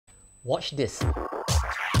Watch this.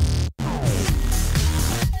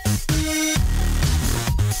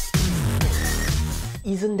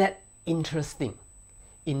 Isn't that interesting?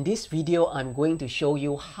 In this video, I'm going to show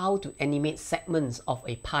you how to animate segments of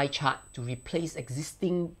a pie chart to replace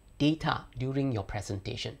existing data during your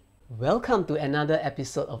presentation. Welcome to another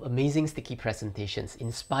episode of Amazing Sticky Presentations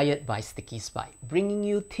inspired by Sticky Spy, bringing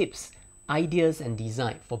you tips, ideas and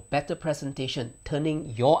design for better presentation, turning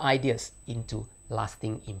your ideas into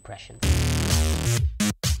lasting impressions.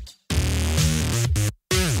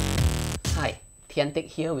 Hi, Tian Teck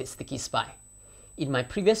here with Sticky Spy. In my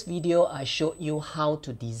previous video, I showed you how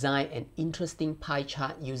to design an interesting pie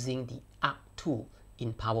chart using the Arc tool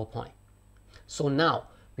in PowerPoint. So now,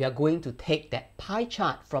 we are going to take that pie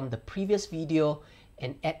chart from the previous video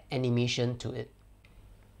and add animation to it.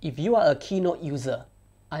 If you are a Keynote user,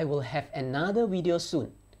 I will have another video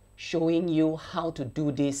soon showing you how to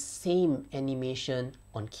do this same animation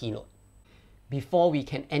on Keynote. Before we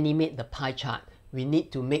can animate the pie chart, we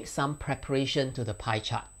need to make some preparation to the pie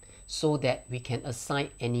chart so that we can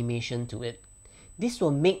assign animation to it. This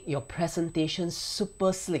will make your presentation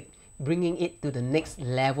super slick, bringing it to the next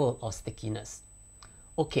level of stickiness.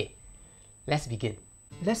 Okay, let's begin.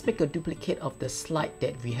 Let's make a duplicate of the slide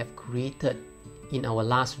that we have created in our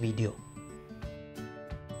last video.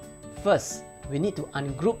 First, we need to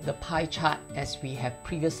ungroup the pie chart as we have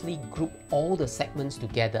previously grouped all the segments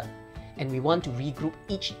together, and we want to regroup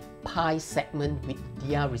each pie segment with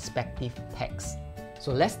their respective text.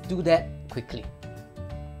 So let's do that quickly.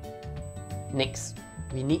 Next,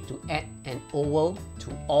 we need to add an oval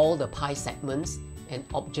to all the pie segments and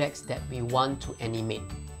objects that we want to animate.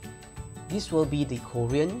 This will be the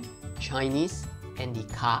Korean, Chinese, and the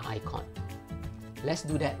car icon. Let's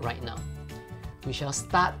do that right now. We shall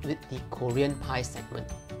start with the Korean pie segment.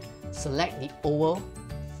 Select the oval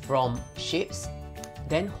from Shapes,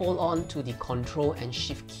 then hold on to the Ctrl and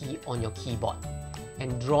Shift key on your keyboard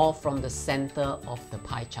and draw from the center of the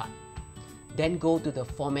pie chart. Then go to the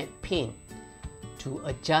Format pane to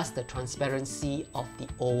adjust the transparency of the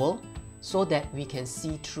oval so that we can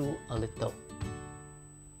see through a little.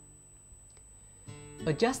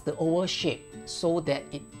 Adjust the oval shape so that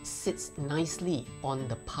it sits nicely on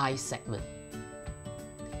the pie segment.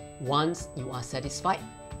 Once you are satisfied,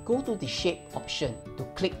 go to the Shape option to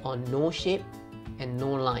click on No Shape and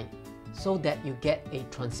No Line so that you get a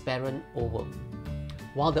transparent oval.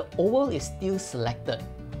 While the oval is still selected,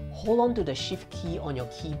 hold on to the Shift key on your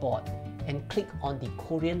keyboard and click on the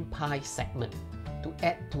Korean pie segment to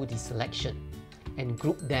add to the selection and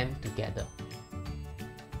group them together.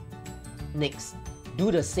 Next,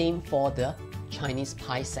 do the same for the Chinese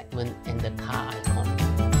pie segment and the car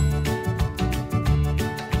icon.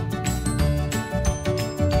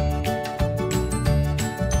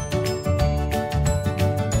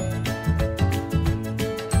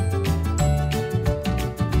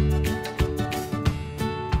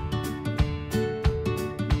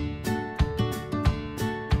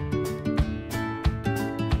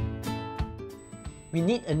 We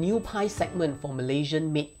need a new pie segment for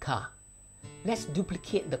Malaysian-made car. Let's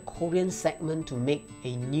duplicate the Korean segment to make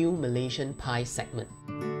a new Malaysian pie segment.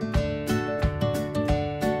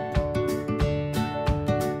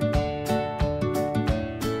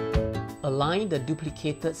 Align the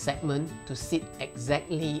duplicated segment to sit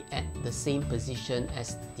exactly at the same position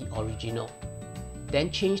as the original.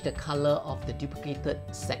 Then change the color of the duplicated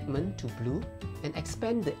segment to blue and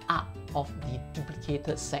expand the arc of the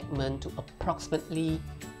duplicated segment to approximately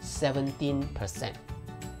 17%.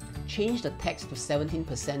 Change the text to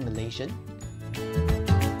 17% Malaysian.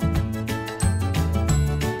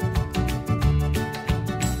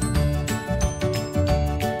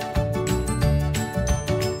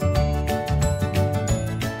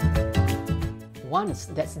 Once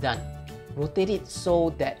that's done, rotate it so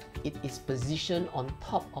that it is positioned on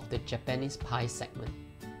top of the Japanese pie segment.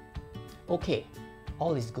 Okay,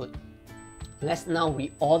 all is good. Let's now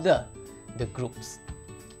reorder the groups.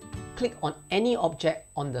 Click on any object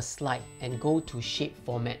on the slide and go to Shape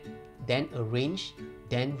Format, then Arrange,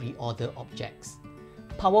 then Reorder Objects.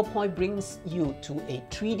 PowerPoint brings you to a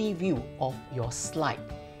 3D view of your slide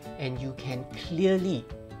and you can clearly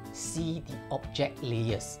see the object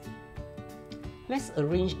layers. Let's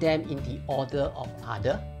arrange them in the order of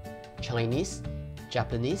Other, Chinese,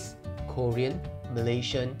 Japanese, Korean,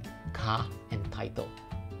 Malaysian, Car, and Title.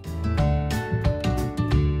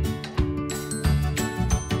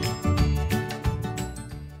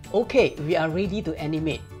 Okay, we are ready to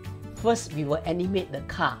animate. First, we will animate the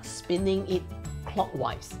car, spinning it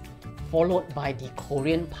clockwise, followed by the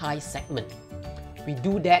Korean pie segment. We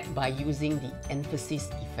do that by using the emphasis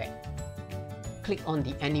effect. click on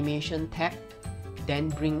the Animation tab, then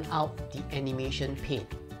bring out the Animation pane.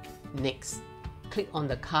 Next, click on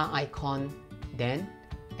the car icon, then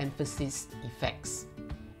Emphasis Effects,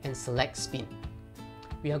 and select Spin.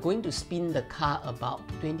 We are going to spin the car about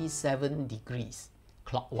 27 degrees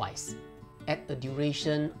clockwise at a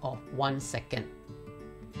duration of 1 second.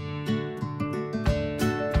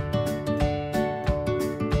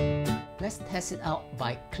 Let's test it out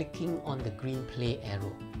by clicking on the green play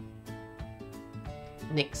arrow.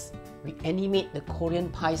 Next, we animate the Korean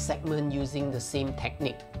pie segment using the same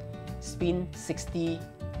technique. Spin 60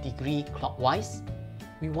 degrees clockwise.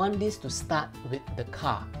 We want this to start with the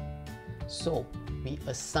car. So we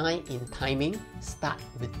assign in timing, start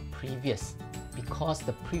with previous, because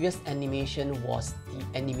the previous animation was the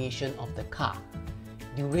animation of the car.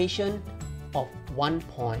 Duration of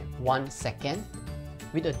 1.1 second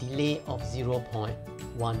with a delay of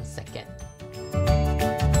 0.1 second.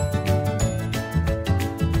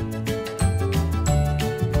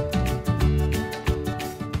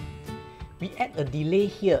 We add a delay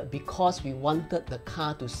here because we wanted the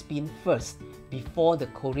car to spin first before the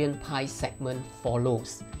Korean pie segment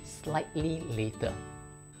follows slightly later.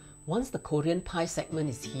 Once the Korean pie segment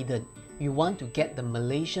is hidden, we want to get the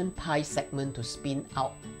Malaysian pie segment to spin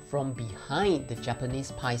out from behind the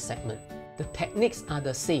Japanese pie segment. The techniques are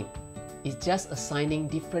the same, it's just assigning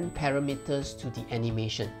different parameters to the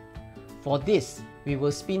animation. For this, we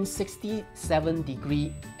will spin 67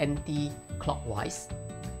 degrees anti-clockwise,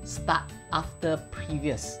 start after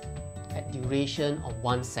previous at duration of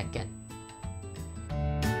 1 second.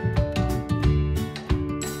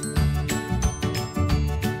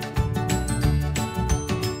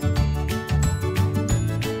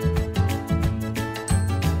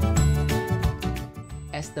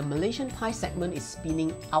 As the Malaysian pie segment is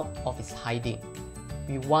spinning out of its hiding,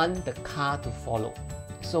 we want the car to follow.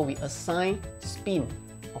 So we assign spin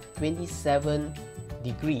of 27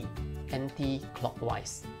 degrees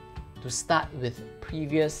anti-clockwise to start with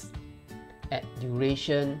previous at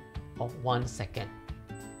duration of 1 second.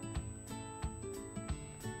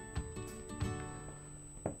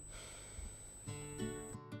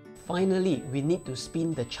 Finally, we need to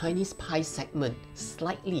spin the Chinese pie segment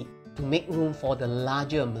slightly to make room for the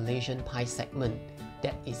larger Malaysian pie segment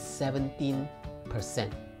that is 17%,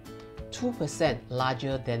 2%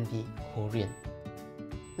 larger than the Korean.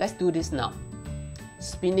 Let's do this now.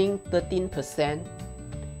 Spinning 13%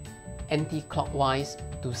 anti-clockwise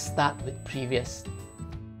to start with previous.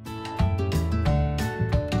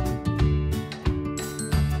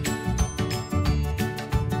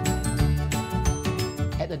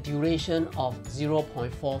 At a duration of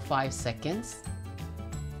 0.45 seconds,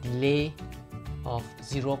 delay of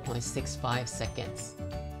 0.65 seconds.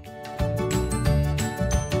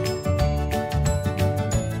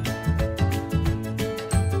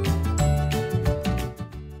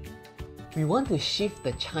 We want to shift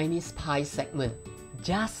the Chinese pie segment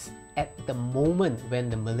just at the moment when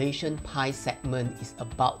the Malaysian pie segment is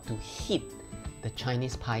about to hit the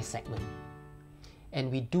Chinese pie segment.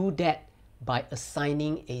 And we do that by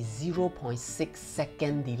assigning a 0.6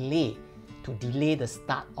 second delay to delay the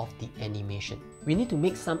start of the animation. We need to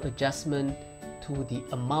make some adjustment to the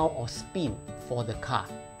amount of spin for the car.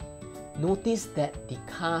 Notice that the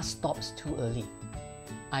car stops too early.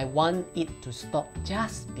 I want it to stop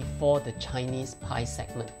just before the Chinese pie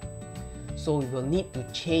segment. So we will need to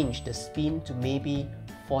change the spin to maybe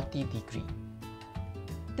 40 degrees.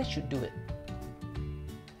 That should do it.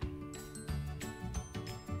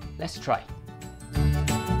 Let's try.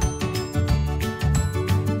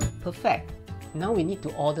 Perfect. Now we need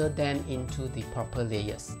to order them into the proper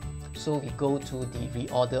layers. So we go to the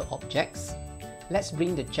reorder objects. Let's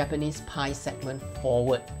bring the Japanese pie segment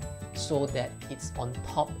forward so that it's on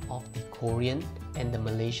top of the Korean and the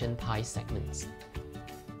Malaysian pie segments.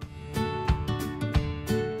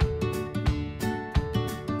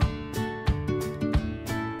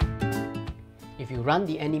 If you run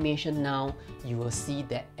the animation now, you will see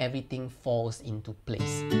that everything falls into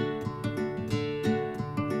place.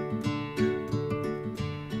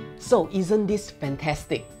 So isn't this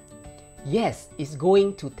fantastic? Yes, it's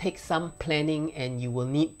going to take some planning and you will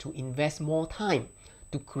need to invest more time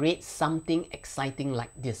to create something exciting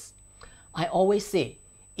like this. I always say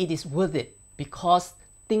it is worth it because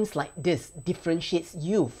things like this differentiates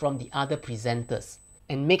you from the other presenters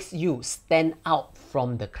and makes you stand out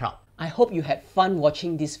from the crowd. I hope you had fun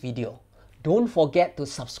watching this video. Don't forget to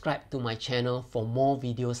subscribe to my channel for more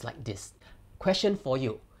videos like this. Question for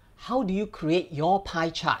you: how do you create your pie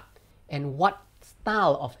chart and what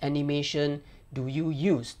style of animation do you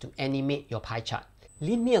use to animate your pie chart?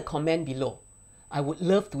 Leave me a comment below. I would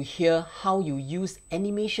love to hear how you use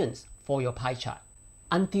animations for your pie chart.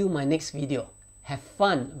 Until my next video, have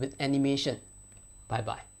fun with animation.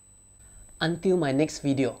 Bye-bye. Until my next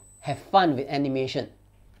video, have fun with animation.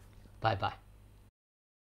 Bye-bye.